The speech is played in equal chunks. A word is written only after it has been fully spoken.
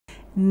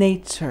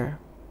Nature,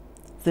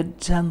 the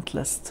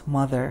gentlest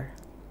mother,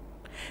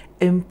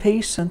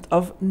 impatient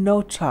of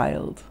no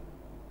child,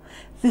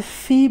 the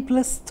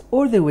feeblest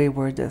or the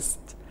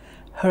waywardest,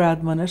 her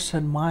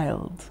admonition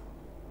mild.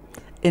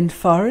 In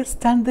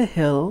forest and the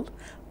hill,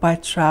 by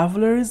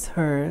travelers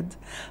heard,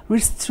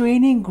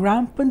 restraining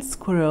rampant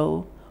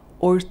squirrel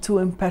or too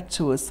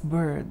impetuous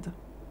bird.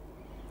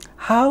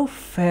 How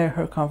fair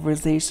her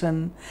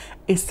conversation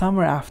a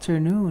summer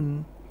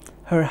afternoon,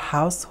 her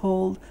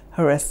household,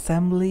 her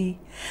assembly,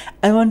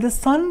 and when the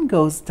sun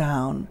goes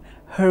down,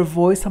 her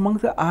voice among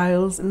the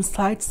isles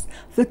incites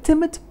the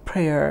timid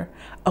prayer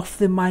of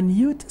the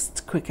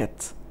minutest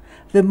cricket,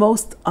 the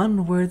most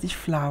unworthy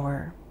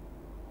flower.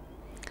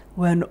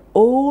 When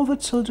all the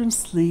children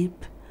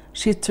sleep,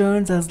 she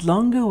turns as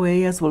long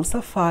away as will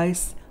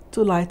suffice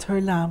to light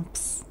her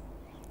lamps.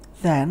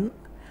 Then,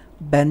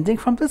 bending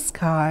from the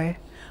sky,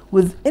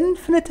 with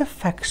infinite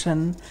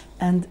affection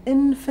and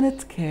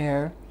infinite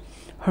care,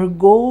 her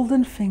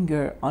golden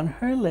finger on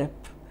her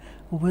lip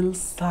will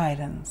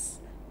silence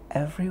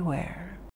everywhere.